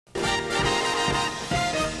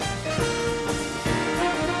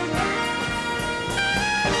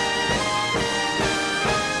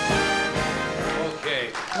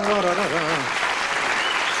She's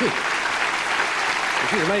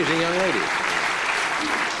an amazing young lady.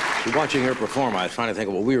 Watching her perform, I was trying to think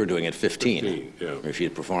of what we were doing at 15. 15, yeah. If she's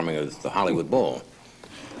performing at the Hollywood Bowl.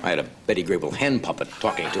 I had a Betty Grable hen puppet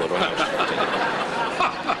talking to it when I was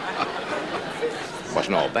 15.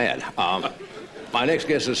 Wasn't all bad. My next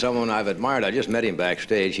guest is someone I've admired. I just met him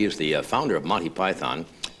backstage. He's the founder of Monty Python,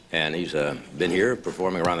 and he's been here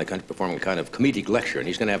performing around the country, performing a kind of comedic lecture, and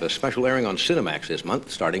he's going to have a special airing on Cinemax this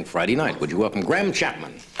month, starting Friday night. Would you welcome Graham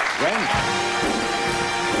Chapman? Graham?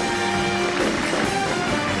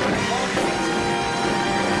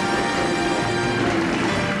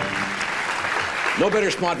 No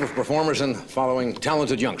better spot for performers than following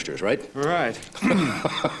talented youngsters, right? Right.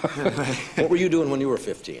 What were you doing when you were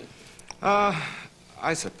 15?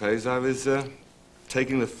 I suppose I was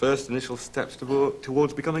taking the first initial steps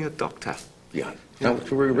towards becoming a doctor. Yeah. That's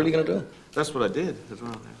what we're really going to do? That's what I did as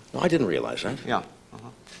well. Yeah. No, I didn't realize that. Yeah.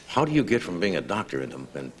 How do you get from being a doctor and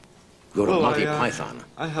go to Monty Python?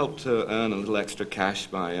 I helped to earn a little extra cash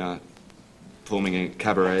by performing in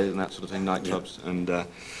cabaret and that sort of thing, nightclubs, and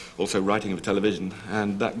also writing for television,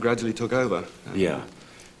 and that gradually took over. Yeah.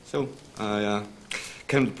 So I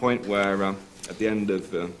came to the point where at the end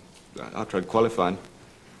of, after I'd qualified,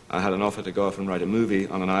 I had an offer to go off and write a movie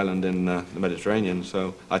on an island in the Mediterranean,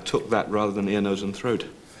 so I took that rather than ear, nose, and throat.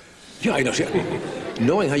 Yeah, I know. See,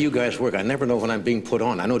 knowing how you guys work, I never know when I'm being put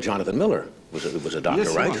on. I know Jonathan Miller was a doctor,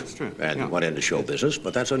 yes, right? That's true. And went into show business,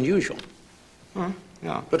 but that's unusual.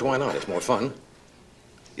 Yeah. But why not? It's more fun.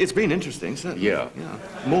 It's been interesting, certainly. Yeah.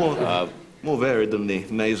 Yeah. More varied than the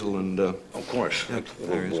nasal and... Of course. Yeah, a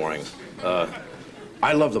little boring.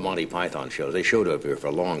 I love the Monty Python shows. They showed up here for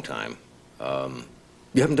a long time.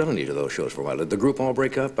 You haven't done any of those shows for a while. Did the group all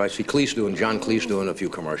break up? I see John Cleese doing a few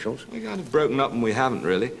commercials. We kind of broken up and we haven't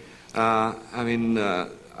really. I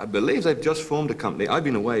believe they've just formed a company. I've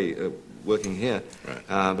been away working here,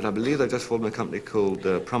 right. But I believe they've just formed a company called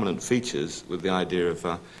Prominent Features with the idea of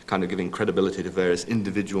kind of giving credibility to various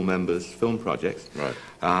individual members' film projects. Right.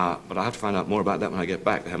 But I have to find out more about that when I get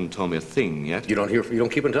back. They haven't told me a thing yet. You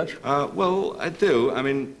don't keep in touch? Well, I do. I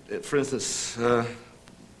mean, for instance,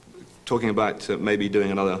 talking about maybe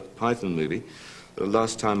doing another Python movie. The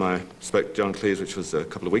last time I spoke to John Cleese, which was a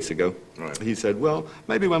couple of weeks ago, right. He said, well,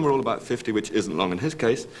 maybe when we're all about 50, which isn't long in his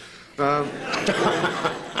case,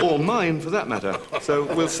 or mine, for that matter. So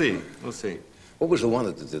we'll see. We'll see. What was the one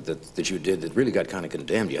that you did that really got kind of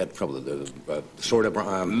condemned? You had trouble with the sort of...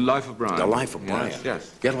 Life of Brian. The Life of Brian.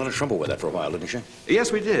 Yes. You had a lot of trouble with that for a while, didn't you?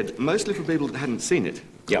 Yes, we did. Mostly for people that hadn't seen it.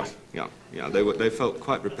 Yeah. Yeah. They felt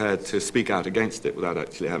quite prepared to speak out against it without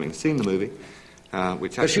actually having seen the movie.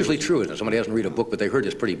 Which that's usually true, isn't it? Somebody doesn't read a book, but they heard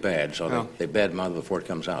it's pretty bad, so they badmouth it before it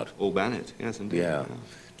comes out. Or ban it, yes, indeed. Yeah.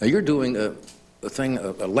 Now, you're doing a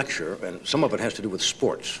lecture, and some of it has to do with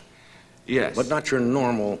sports. Yes. But not your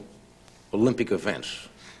normal Olympic events.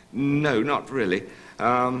 No, not really.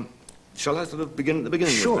 Shall I sort of begin at the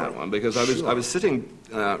beginning Sure. with that one? Because I was sitting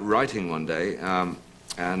writing one day,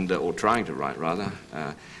 or trying to write, rather,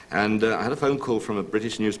 and I had a phone call from a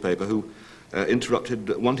British newspaper who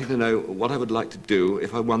interrupted, wanting to know what I would like to do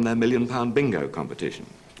if I won their £1 million bingo competition.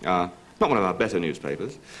 Not one of our better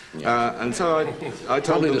newspapers. Yeah. And so I told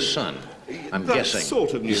Probably them... The Sun, I'm that guessing.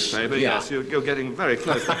 Sort of newspaper, yeah. Yes. You're getting very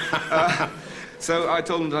close. So I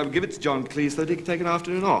told them that I would give it to John Cleese so that he could take an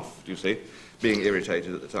afternoon off, you see, being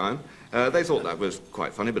irritated at the time. They thought that was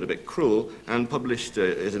quite funny, but a bit cruel, and published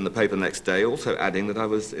it in the paper next day, also adding that I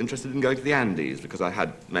was interested in going to the Andes, because I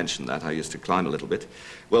had mentioned that. I used to climb a little bit.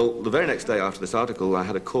 Well, the very next day after this article, I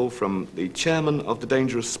had a call from the chairman of the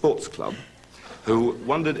Dangerous Sports Club, who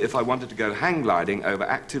wondered if I wanted to go hang gliding over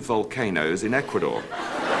active volcanoes in Ecuador.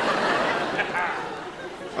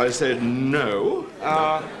 I said no.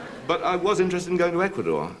 But I was interested in going to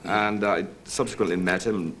Ecuador, and I subsequently met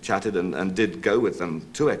him, chatted, and did go with them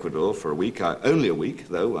to Ecuador for a week. Only a week,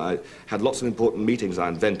 though. I had lots of important meetings I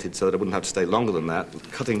invented so that I wouldn't have to stay longer than that,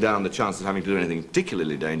 cutting down the chance of having to do anything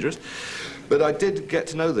particularly dangerous. But I did get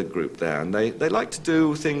to know the group there, and they like to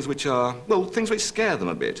do things which are, well, things which scare them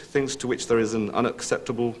a bit, things to which there is an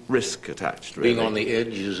unacceptable risk attached, really. Being on the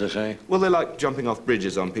edge, as they say? Well, they like jumping off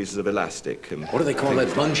bridges on pieces of elastic. And what do they call that,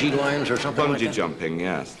 bungee lines or something like that? Bungee jumping,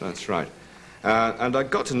 yes, that's right. And I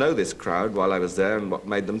got to know this crowd while I was there and what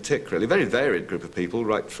made them tick, really. Very varied group of people,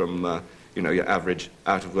 right from, you know, your average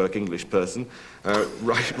out-of-work English person,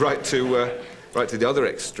 right to the other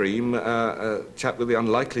extreme, a chap with the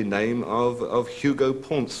unlikely name of Hugo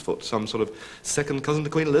Pauncefoot, some sort of second cousin to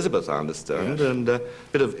Queen Elizabeth, I understand, yes. And a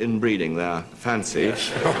bit of inbreeding there, fancy. Yes.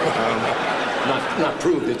 Not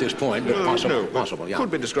proved at this point, but possible, no, possible, yeah.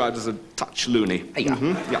 Could be described as a touch loony. Yeah.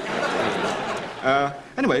 Yeah.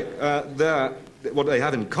 Anyway, what they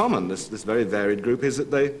have in common, this very varied group, is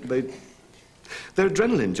that they're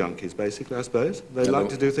adrenaline junkies, basically, I suppose. They like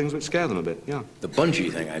to do things which scare them a bit, yeah. The bungee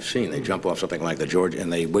thing I've seen, they jump off something like the George,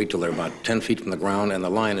 and they wait till they're about 10 feet from the ground, and the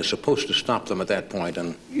line is supposed to stop them at that point,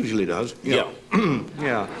 and... Usually does. Yeah.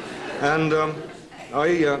 Yeah. And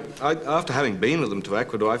after having been with them to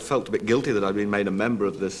Ecuador, I felt a bit guilty that I'd been made a member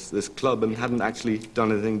of this club and hadn't actually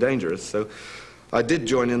done anything dangerous, so I did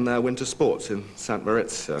join in their winter sports in St.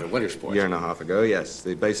 Moritz winter sports? a year and a half ago, yes.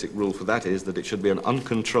 The basic rule for that is that it should be an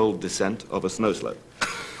uncontrolled descent of a snow slope.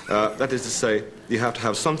 That is to say, you have to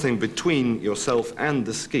have something between yourself and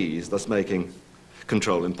the skis, thus making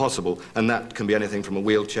control impossible, and that can be anything from a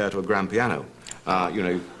wheelchair to a grand piano. You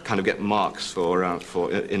know, kind of get marks for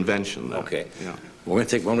invention there. Okay. Yeah. We're going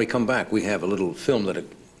to take, when we come back, we have a little film that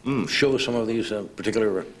shows some of these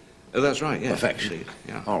particular That's right, yes. effects. Indeed,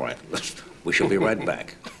 yeah. All right. We shall be right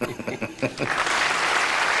back.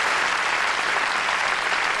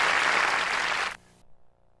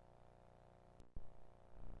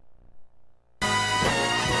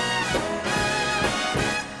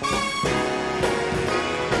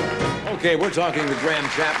 Okay, we're talking to Graham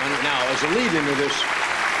Chapman now. As a lead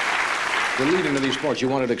into these sports, you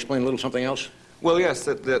wanted to explain a little something else? Well, yes,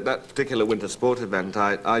 that particular winter sport event,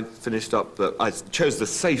 I finished up, I chose the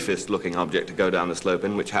safest looking object to go down the slope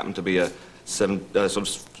in, which happened to be a sort of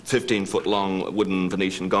 15-foot-long wooden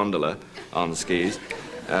Venetian gondola on skis,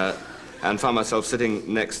 and found myself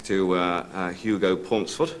sitting next to Hugo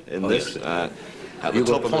Ponsfoot in this. Yes. At the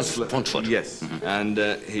top of the slope. Ponsfoot. Yes, and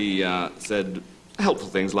he said helpful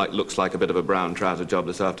things like, looks like a bit of a brown trouser job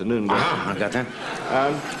this afternoon. I got that.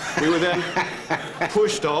 We were then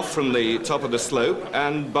pushed off from the top of the slope,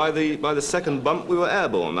 and by the second bump we were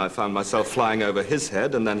airborne. I found myself flying over his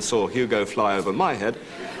head, and then saw Hugo fly over my head,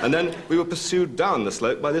 and then we were pursued down the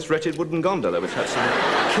slope by this wretched wooden gondola, which had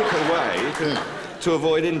to kick away to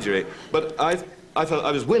avoid injury. But I felt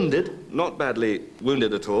I was winded, not badly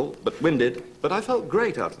wounded at all, but winded, but I felt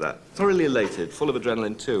great after that, thoroughly elated, full of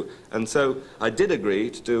adrenaline too. And so I did agree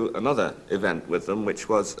to do another event with them, which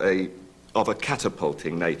was of a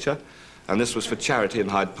catapulting nature, and this was for charity in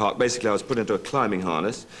Hyde Park. Basically, I was put into a climbing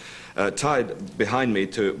harness, tied behind me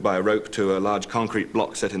by a rope to a large concrete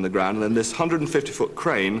block set in the ground, and then this 150-foot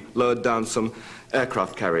crane lowered down some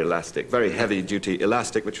aircraft carrier elastic, very heavy-duty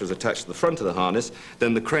elastic, which was attached to the front of the harness.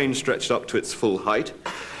 Then the crane stretched up to its full height,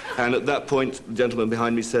 and at that point, the gentleman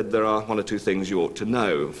behind me said, there are one or two things you ought to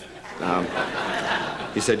know.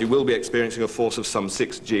 He said, you will be experiencing a force of some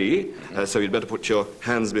 6G, so you'd better put your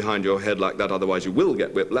hands behind your head like that, otherwise you will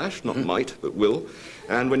get whiplash, not might, but will.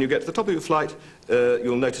 And when you get to the top of your flight,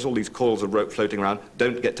 you'll notice all these coils of rope floating around.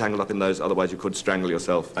 Don't get tangled up in those, otherwise you could strangle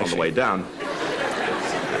yourself on the way down.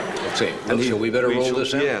 See, shall we better roll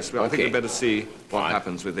this in? Yes, well, I think we better see what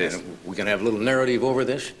happens with this. And we can have a little narrative over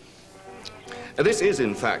this? This is,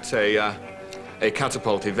 in fact, a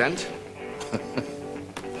catapult event.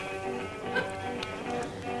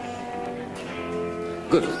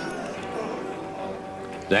 Good.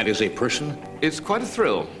 That is a person? It's quite a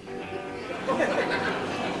thrill.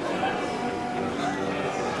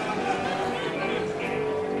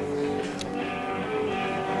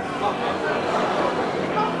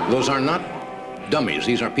 Those are not dummies.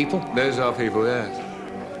 These are people? Those are people, yes.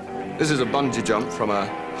 This is a bungee jump from a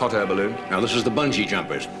hot air balloon. Now, this is the bungee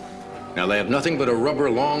jumpers. Now, they have nothing but a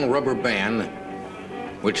long rubber band,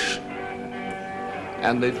 which...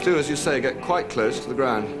 And they do, as you say, get quite close to the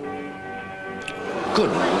ground. Good.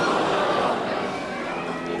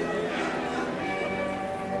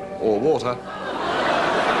 Or water.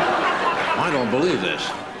 I don't believe this.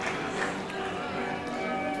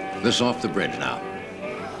 This off the bridge now.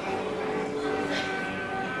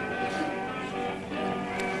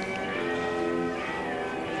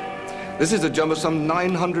 This is a jump of some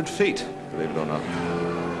 900 feet, believe it or not.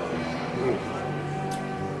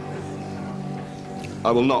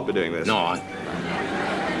 I will not be doing this. No,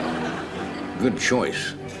 good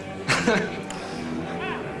choice.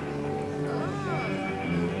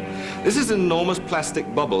 This is an enormous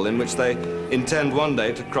plastic bubble in which they intend one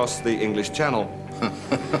day to cross the English Channel.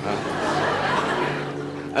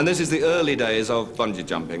 And this is the early days of bungee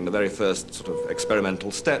jumping, the very first sort of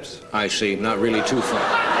experimental steps. I see, not really too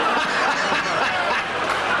far.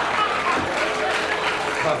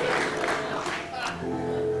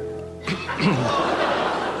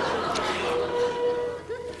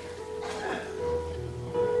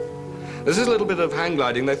 This is a little bit of hang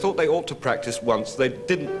gliding. They thought they ought to practice once. They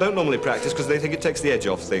don't normally practice because they think it takes the edge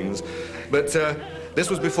off things. But this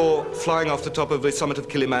was before flying off the top of the summit of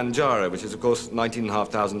Kilimanjaro, which is, of course,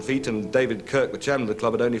 19,500 feet, and David Kirk, the chairman of the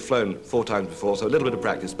club, had only flown 4 times before, so a little bit of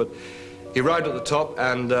practice. But he arrived at the top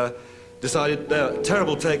and decided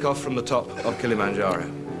terrible takeoff from the top of Kilimanjaro.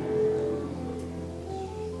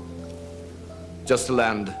 Just to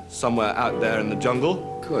land somewhere out there in the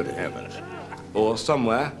jungle. Good heavens. Or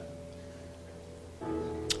somewhere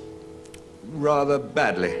rather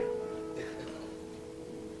badly.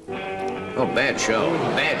 Oh, bad show.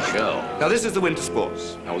 Bad show. Now, this is the winter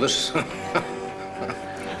sports. Oh, this...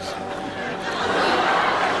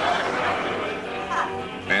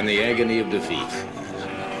 And the agony of defeat.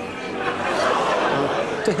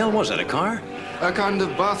 What the hell was that, a car? A kind of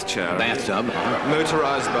bath chair. Bathtub?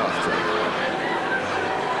 Motorized bathtub.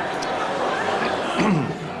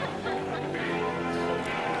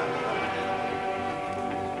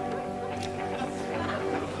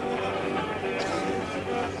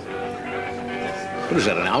 What is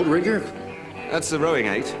that, an outrigger? That's the rowing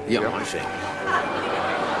 8. Yeah, Yep. I see.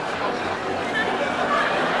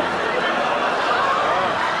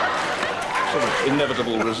 Sort of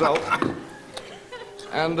inevitable result.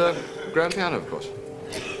 And grand piano, of course.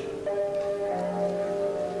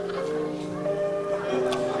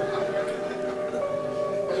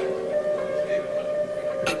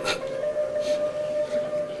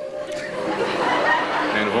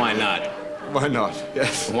 And why not? Why not?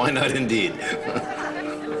 Yes. Why not, indeed?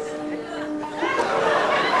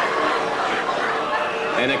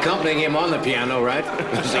 And accompanying him on the piano, right?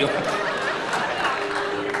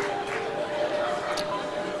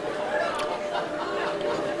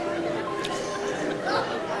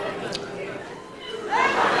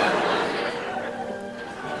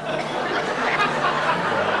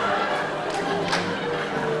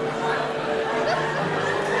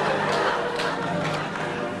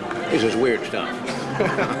 This is weird stuff.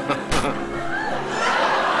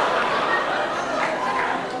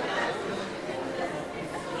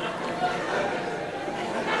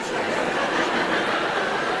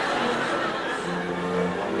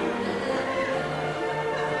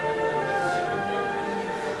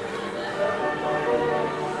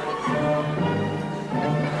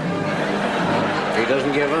 He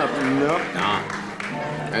doesn't give up. No. Nah.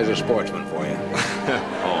 As a sportsman for you.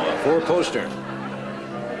 Oh, a 4-poster.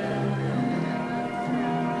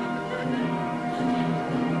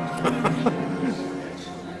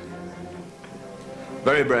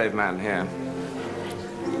 Very brave man here.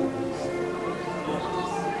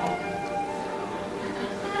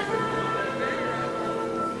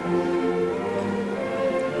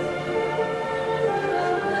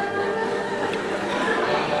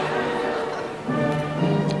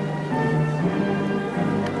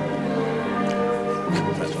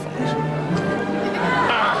 That's funny.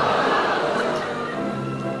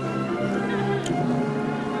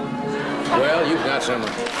 Well, you've got some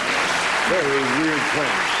very weird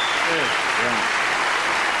friends. Yeah.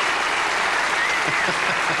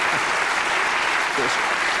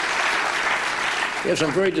 You have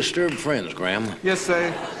some very disturbed friends, Graham. Yes,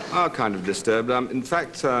 they are kind of disturbed. In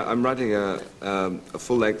fact, I'm writing a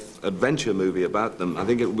full-length adventure movie about them. I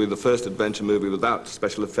think it will be the first adventure movie without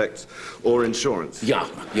special effects or insurance. Yeah,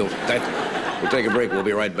 we'll take a break. We'll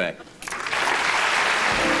be right back.